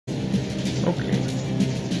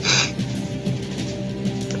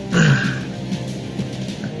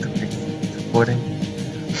recording?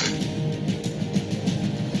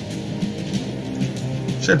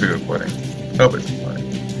 Should be recording. Hope it's recording.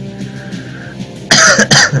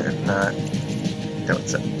 If not, don't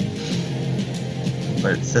say.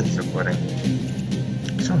 But it says it's recording. I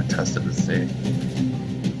just want to test it to see.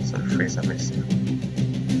 So the freeze at least.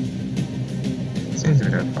 Seems to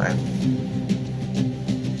be doing fine.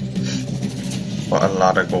 Bought a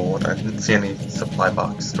lot of gold. I didn't see any supply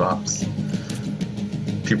box drops.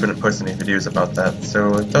 People in person made videos about that,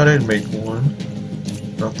 so I thought I'd make one.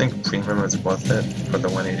 I don't think premium is worth it for the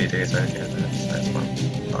 180 days right here. That's a nice one.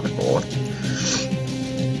 A lot of gold.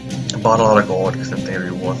 I bought a lot of gold because in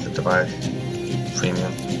theory worth it to buy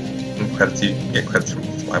premium. And credits, you can get credits from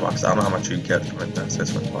supply box. I don't know how much you get from it, that's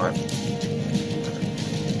this one bought.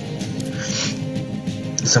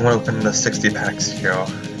 So I'm going to open the 60 packs here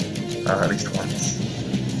at least once.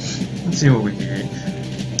 Let's see what we get.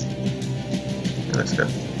 It looks good.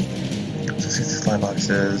 So 60 supply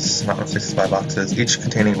boxes, not 60 supply boxes, each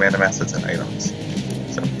containing random assets and items.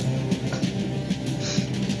 So,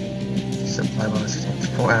 supply box contains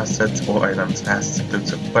 4 assets, 4 items. Assets include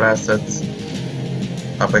support assets,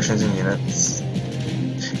 operations and units.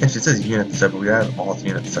 And it says units, so we have all the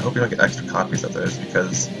units. So I hope you don't get extra copies of those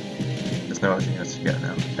because there's no other units to get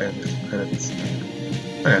now. Okay, credits.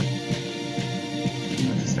 Okay.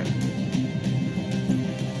 Interesting.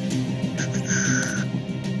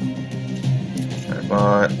 I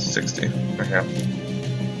bought 60. Okay.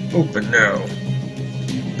 Open now.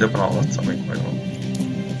 Open all of them. Something.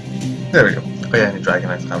 There we go. Oh yeah, I need Dragon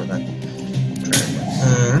Knife. How about that?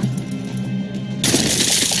 Dragon.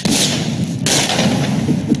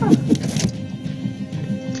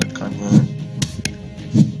 Click on here.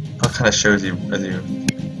 Oh, it kind of shows you as you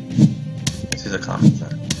see the comments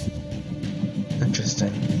there.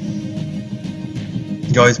 Interesting.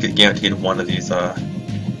 You always get guaranteed one of these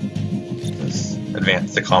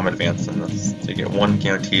advanced, the common advanced in this. So you get one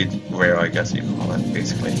guaranteed rare, I guess you call it,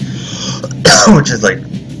 basically. Which is like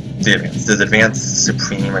the advanced. There's advanced,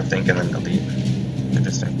 supreme, I think, and then elite.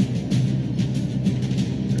 Interesting.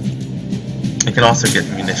 You can also get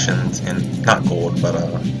munitions in not gold, but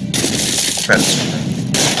credits.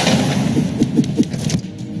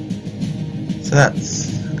 So that's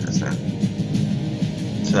interesting.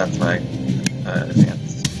 So that's my advanced.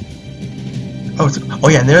 Oh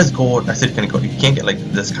yeah, and there's gold. I said you can't get like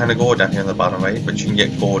this kind of gold down here in the bottom right, but you can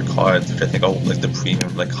get gold cards, which I think are like the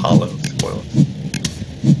premium, like hollow spoiled.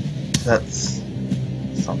 So that's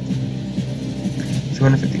something.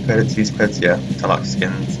 250 credits, use credits, yeah, to unlock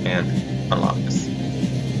skins and unlocks.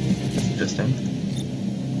 That's interesting.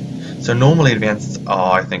 So normally advanced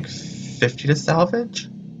are I think 50 to salvage.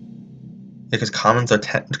 Because commons are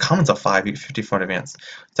 10, commons are 5, 54 in advanced.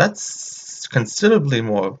 That's considerably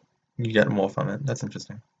more. You get more from it. That's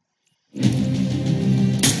interesting. That's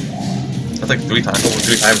like 3 times, over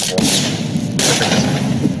 3 times more. That's interesting.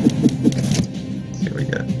 Let's see what we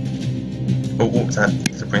get. Oh, is that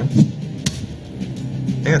Supreme?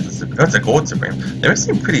 I think that's a gold Supreme. They always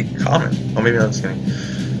seem pretty common. Oh, maybe I'm just kidding.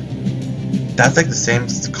 That's like the same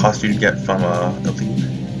cost you'd get from elite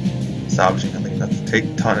salvaging. I think that's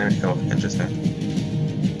take ton and go. Interesting.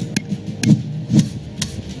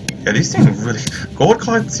 Yeah, these seem really gold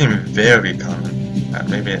cards seem very common.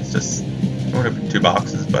 Maybe it's just it would have been 2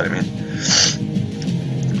 boxes, but I mean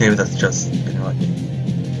maybe that's just lucky.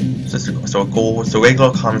 So gold. So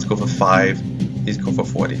regular commons go for 5. These go for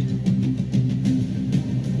 40.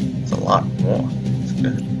 It's a lot more. It's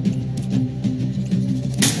good.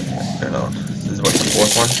 I don't know. This is what the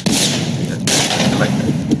 4th one. I like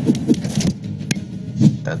that.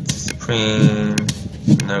 That's Supreme.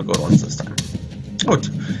 No gold ones this time. Oh,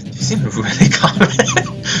 these seem really common.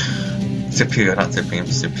 Superior, not Supreme.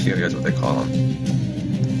 Superior is what they call them.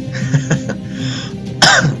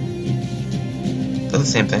 So the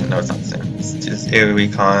same thing? No, it's not the same. It's just Air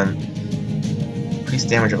Recon. Increased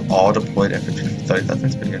damage of all deployed infantry for 30.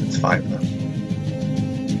 That's pretty good. It's 5 though.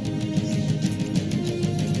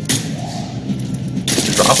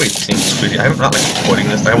 The drop rate seems pretty. I'm not like recording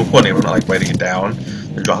this. I'm recording it, but I'm not like writing it down.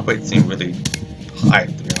 The drop rate seemed really high,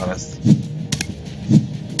 to be honest.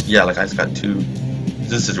 Yeah, like I just got 2.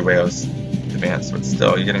 This is rares advanced, but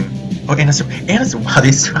still you're getting. Oh, and wow,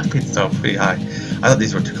 these drop rates are pretty high. I thought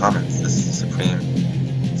these were 2 commons. This is Supreme,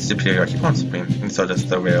 Superior. I keep on Supreme, and so just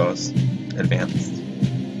the rares advanced.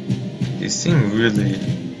 These seem really.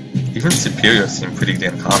 Even Superior seem pretty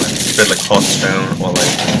damn common. Instead like Hearthstone or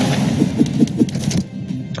like.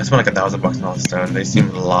 I spent like $1,000 on Hearthstone. They seem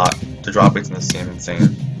a lot. The drop rates in this seem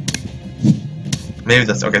insane. Maybe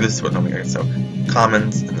that's okay. This is what normally is. So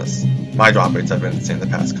commons and this. My drop rates have been insane the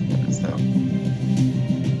past couple minutes though.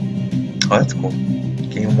 Oh, that's cool.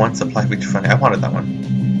 Gain 1 supply for each front. I wanted that one.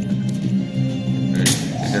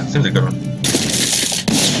 It seems a good one.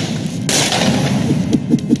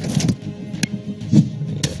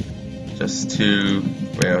 Yeah. Just 2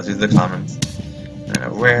 rails. These are the commons. And a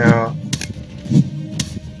rail.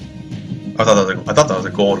 I thought that was a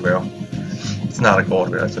gold rail. It's not a gold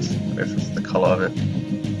rail. It's just the color of it.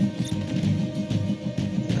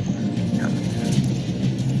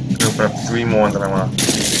 Open up 3 more, and then I want to.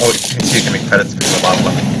 Oh, you can see you can make credits because the bottom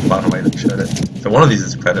left, bottom right showed it. So one of these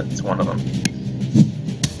is credits, one of them.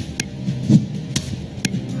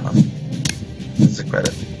 This is a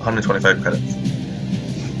credit. 125 credits.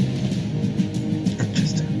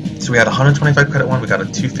 Interesting. So we had a 125 credit one, we got a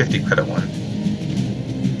 250 credit one.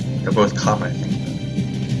 They're both common, I think.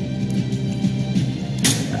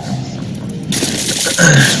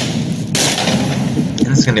 And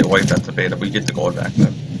this is gonna get wiped out to beta, but we get the gold back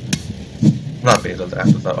though. Not beta,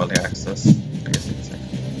 after the early access, I guess you could say.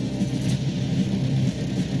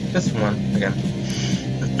 Just one, again.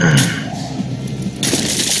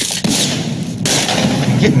 You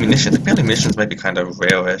can get munitions. Apparently munitions might be kind of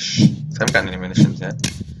rare-ish. I haven't gotten any munitions yet.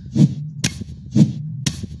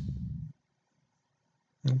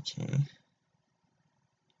 Okay.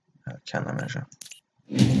 Can I measure?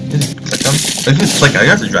 Just click them. You just click it, you don't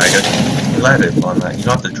have to drag it. You light it on that. You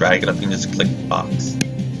don't have to drag it up, you can just click the box.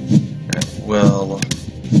 Will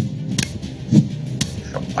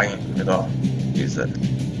combine it all. Use it.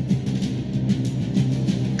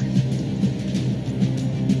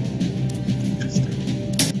 Interesting.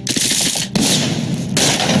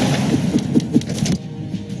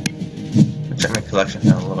 Check my collection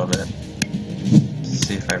now a little bit.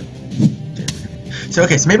 See if I did. So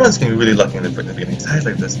okay, so maybe I was gonna be really lucky in the beginning. So I had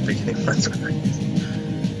like this beginning one.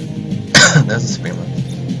 That's a Supreme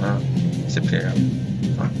Superior.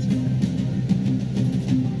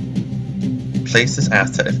 Place this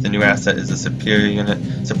asset. If the new asset is a superior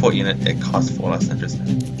unit, support unit, it costs 4 less.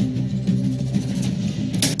 Interesting.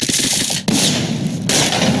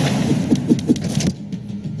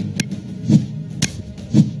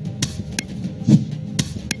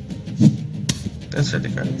 There's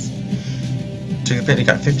 50 credits. So you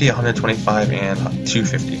got 50, 125, and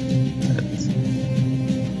 250 credits.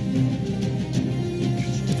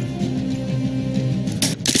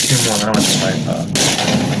 Two more. I don't have to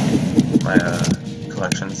my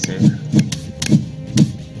collection to see.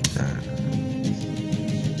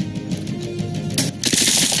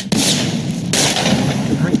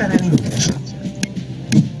 Haven't got any missions yet.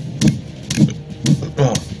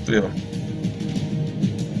 Oh, 3 of them.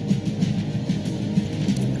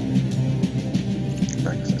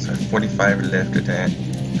 Right, so I have 45 left today.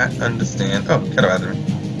 I understand. Oh, Keddo added me.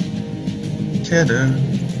 Keddo.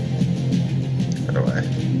 How do I?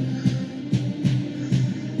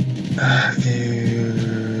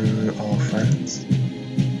 View all friends.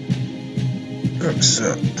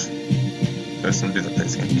 Accept. There's some dude that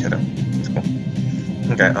plays game Keddo. It's cool.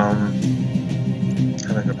 Okay, how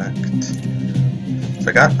do I go back to... So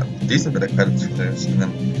I got a decent bit of credits for this, and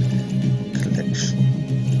then collection.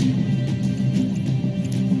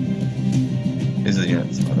 These are the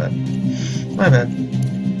units, my bad. My bad.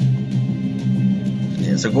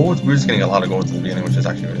 Yeah, so gold, we're just getting a lot of golds at the beginning, which is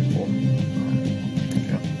actually really cool.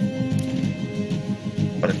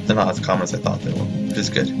 But they're not as common as I thought they were, which is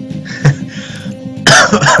good.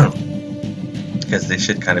 Because they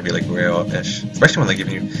should kind of be like rare-ish, especially when they give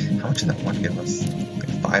you, how much did that one give us?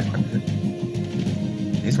 Like 500?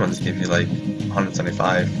 These ones give you like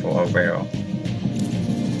 175 for a rare. What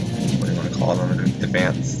do you want to call them?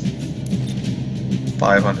 Advanced.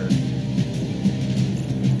 500.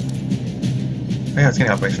 Oh yeah, it's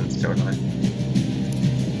getting operations, so annoying.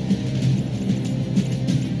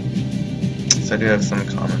 I do have some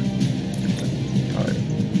common. Alright.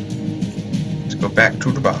 Let's go back to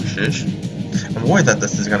the boxes. I'm worried that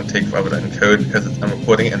this is going to take forever to encode because I'm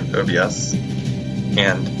recording it in OBS.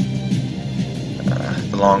 And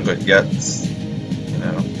the longer it gets, you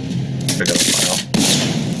know, bigger the file.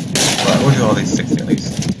 But we'll do all these 60 at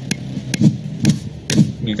least.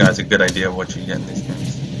 Give you guys a good idea of what you get in these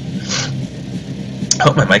games. I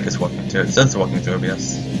hope my mic is working too. It says it's working through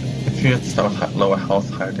OBS. Experience lower health,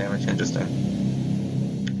 higher damage. Interesting.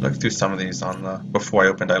 Looked through some of these on the before I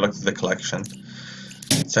opened. I looked through the collection,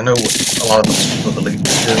 so I know a lot of them the elite do.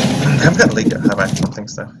 I haven't got elite yet, have I? I don't think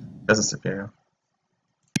so. There's a superior.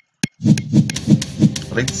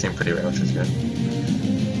 Elites seem pretty rare, which is good.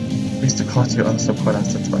 Increase the cost of your other support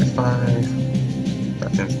assets by 5.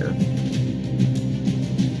 That seems good.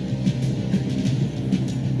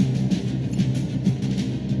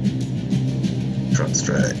 Drone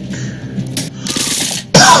strike.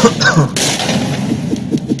 Boom,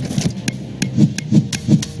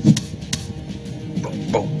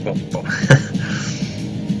 boom, boom, boom.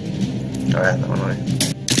 Alright, that one away.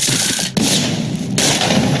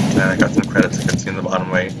 And I got some credits I could see in the bottom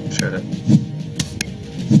right. Showed it.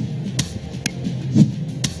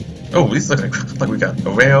 Oh, these look like we got a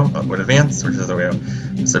rail with advanced, which is a rail,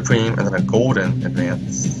 supreme, and then a golden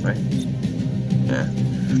advance, right? Yeah.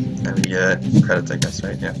 And we get credits, I guess,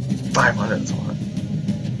 right? Yeah. 500, that's a lot.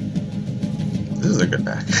 This is a good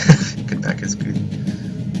back. Good back is good.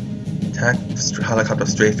 Attack helicopter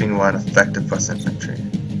strafing while effective plus infantry.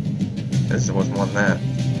 This was more than that.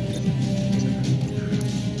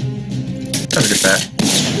 That was a good back.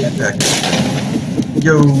 Good back.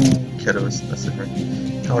 Yo, kiddos, that's it, right?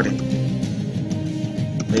 Howdy.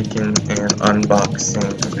 Making an unboxing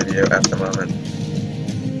video at the moment.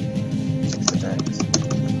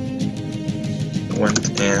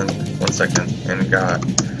 Went and 1 second and got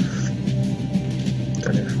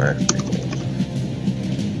 35 people.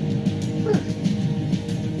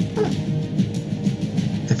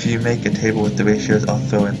 If you make a table with the ratios, I'll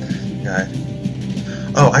throw in guide.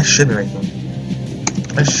 Oh, I should be making.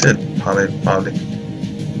 I should probably.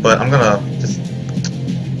 But I'm gonna just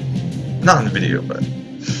not in the video, but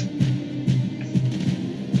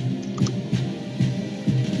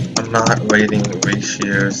I'm not rating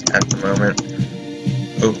ratios at the moment.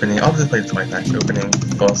 Opening, I'll just play 20 packs. Opening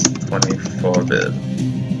first 24 bid.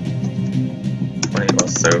 20 or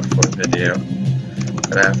so for video.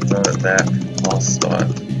 But after that, I'll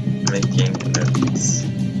start making notes.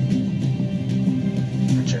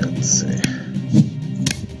 Okay, let's see.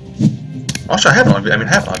 Actually, I have it on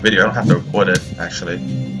video. I don't have to record it, actually.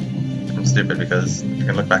 I'm stupid because you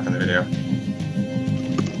can look back in the video.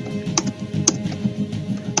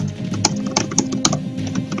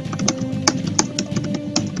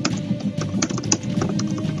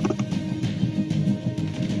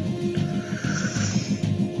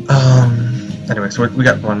 Anyway, so we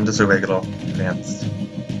got one, just a regular advanced.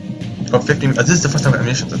 Oh, 15, this is the first time with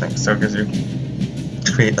ammunitions, I think, so it gives you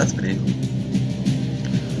to create, that's pretty easy.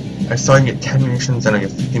 I saw you get 10 munitions and I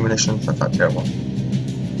get 50 munitions, that's not terrible.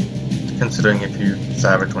 Considering if you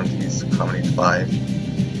salvage one of these, common each 5.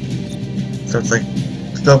 So it's like,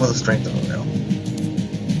 double the strength of a rail.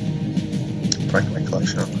 Back in my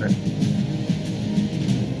collection real quick.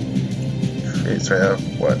 Creates right out of,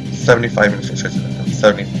 what, 75 munitions,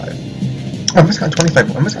 75. Oh, I must have gotten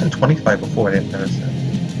 25. I must have gotten 25 before. I didn't notice that.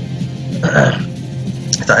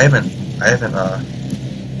 So I haven't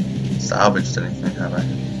salvaged anything, have I?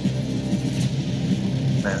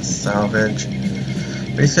 Salvage.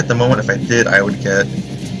 Basically, at the moment, if I did, I would get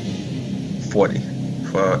 40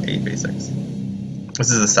 for 8 basics.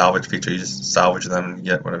 This is a salvage feature. You just salvage them and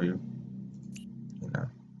get whatever you know.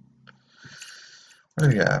 What do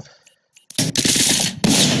we have?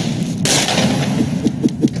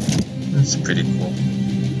 It's pretty cool.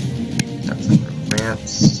 That's an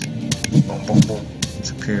advanced. Boom, boom, boom.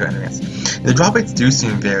 Superior and advanced. The drop rates do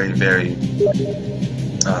seem very, very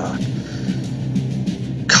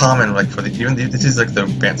common. Like for the this is like the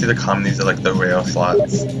advanced. These are common. These are like the rare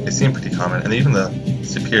slots. They seem pretty common, and even the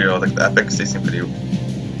superior, like the epics, they seem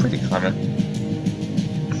pretty common.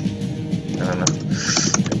 I don't know.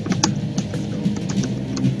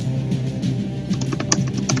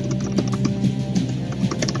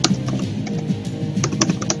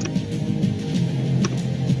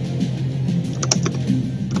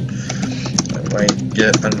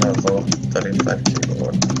 Get another 35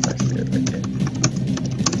 kilo. That's actually a good idea.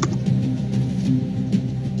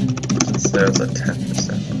 Since there's a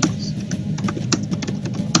 10% bonus.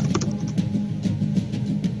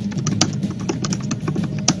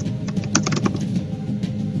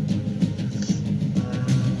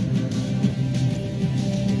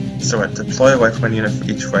 So right, deploy a rifleman unit for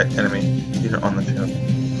each right enemy unit on the field.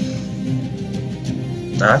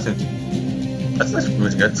 Now that's actually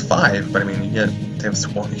really good. It's 5, but I mean you can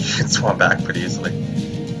swan back pretty easily.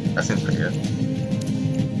 That seems pretty good.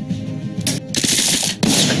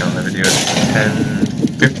 Second on the video is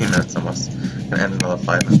 15 minutes almost. Gonna end another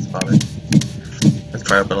 5 minutes probably. Let's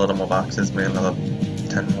try to build a little more boxes, maybe another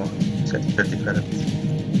 10 more. Let's get 50 credits.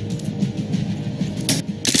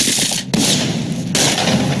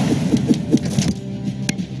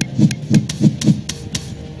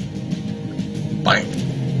 Bang!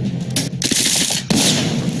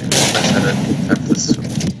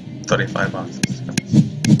 35 boxes.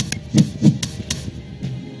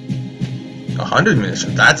 100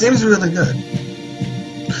 munitions. That seems really good.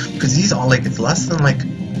 Because these are like, it's less than like,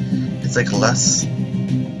 it's like less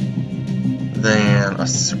than a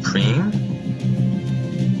Supreme.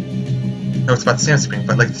 No, it's about the same as Supreme,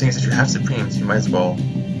 but like the thing is, if you have Supremes, you might as well.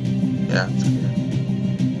 Yeah. I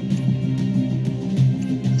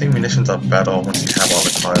think munitions are better once you have all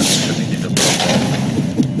the cards because you need a little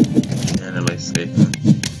more. And at least see.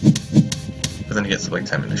 But then you get like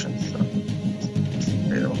 10 munitions, so.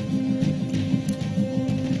 There you go.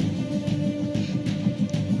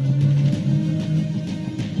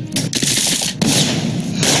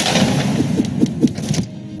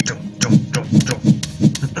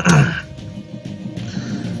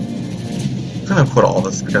 I'm gonna put all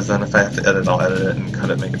this because then if I have to edit, I'll edit it and cut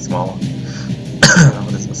it, make it smaller.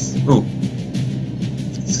 What is this? Ooh.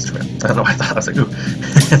 It's just weird. I don't know why I thought. I was like, ooh.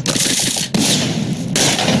 It's not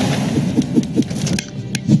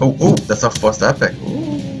right. Oh, that's our first epic.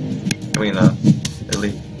 Ooh. I mean,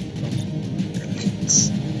 elite.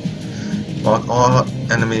 Elites. Mark all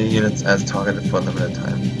enemy units as targeted for a limited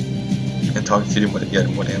time. And target shooting with get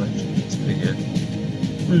more damage. It's pretty good.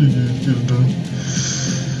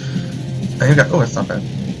 And you got, oh, it's not bad.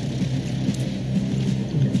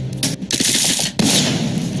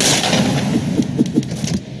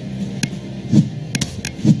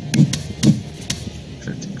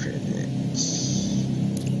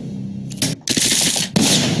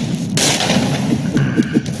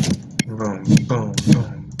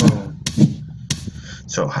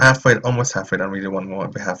 So halfway, almost halfway done. We do one more. We'll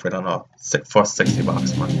be halfway done our first 60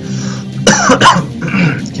 box one.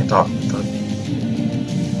 Can't talk.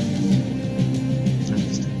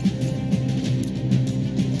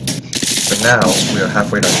 So now we are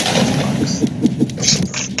halfway done the first box.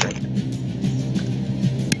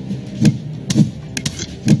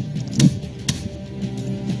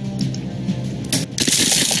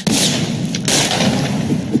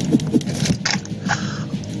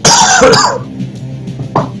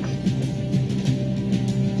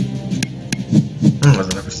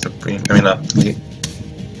 Wasn't ever Supreme. I mean,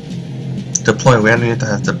 deploy random unit that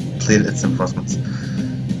has depleted its reinforcements.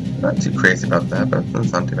 Not too crazy about that, but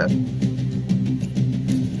that's not too bad.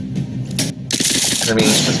 I mean,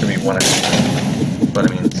 it's just gonna be one extra. But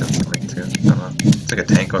I mean, it's just like two. I don't know. It's like a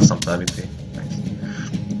tank or something. That'd be nice.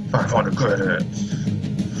 500 credits.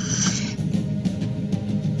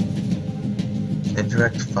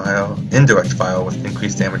 Indirect fire with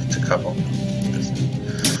increased damage to cover.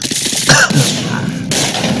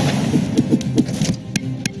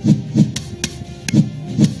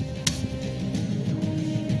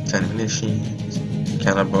 10 munitions,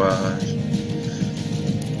 cannon barrage.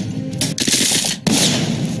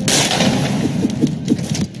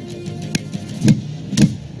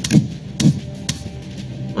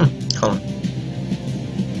 Colin.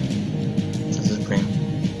 This is green.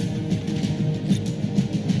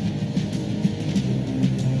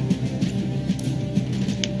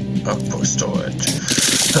 Up for storage.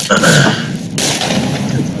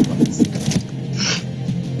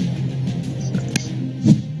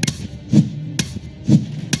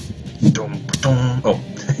 Oh,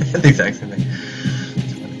 the exact same thing.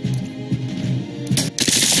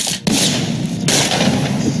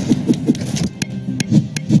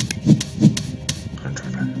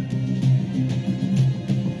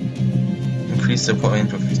 Increase support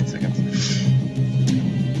range for 15 seconds.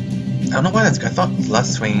 I don't know why that's good. I thought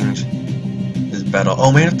less range is better.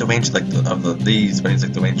 Oh, maybe if the range like these, but it's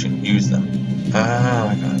like the range you can use them. Ah,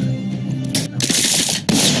 I got it.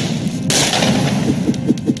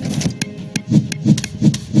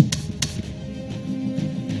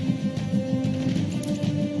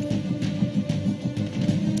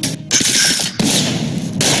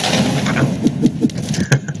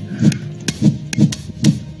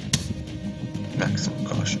 Maximum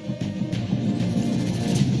caution.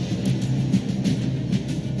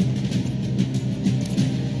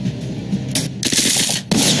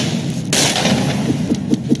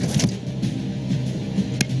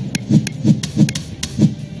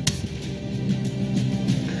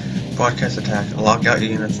 Broadcast attack, lock out your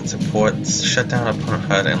units and supports, shut down opponent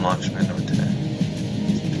HUD and launch random attack.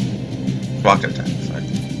 Rocket attack, sorry.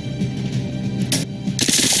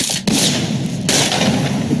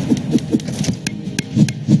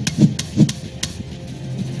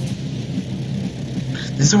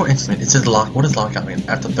 This is more interesting. It says lock. What does lockout mean?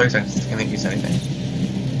 After 30 seconds, it can't use anything.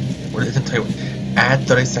 What does it tell you? Add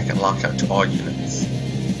 30-second lockout to all units.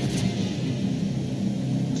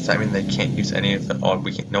 Does that mean they can't use any of the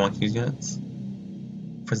no one can use units?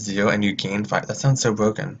 For 0 and you gain 5. That sounds so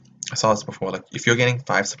broken. I saw this before. Like if you're getting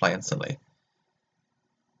 5 supply instantly,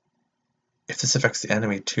 if this affects the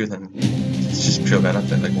enemy too, then it's just pure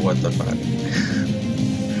benefit. Like what the fuck?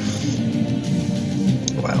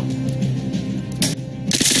 Wow.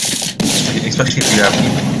 Especially if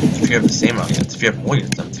you have the same audience. If you have more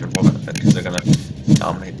units, then it's your more benefit because they're gonna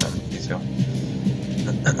dominate them easier.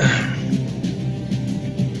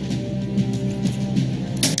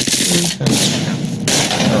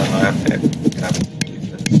 I have to use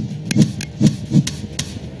this.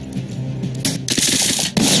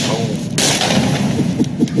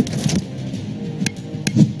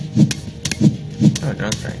 Oh,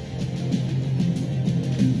 that's great.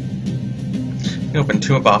 You open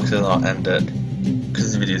 2 boxes and I'll end it. Because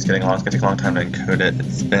this video is getting long, it's going to take a long time to encode it.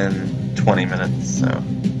 It's been 20 minutes, so...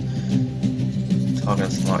 Talking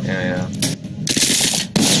a small area.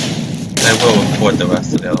 I will record the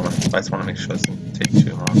rest of the other one, but I just want to make sure it doesn't take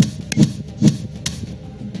too long.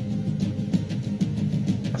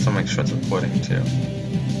 I just want to make sure it's recording too.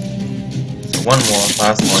 So one more,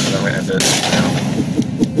 last one, and then we end it now.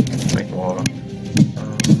 Make more.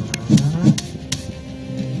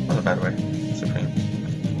 Not a bad way. Supreme.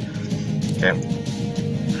 Okay.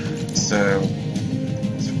 So,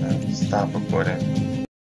 stop recording.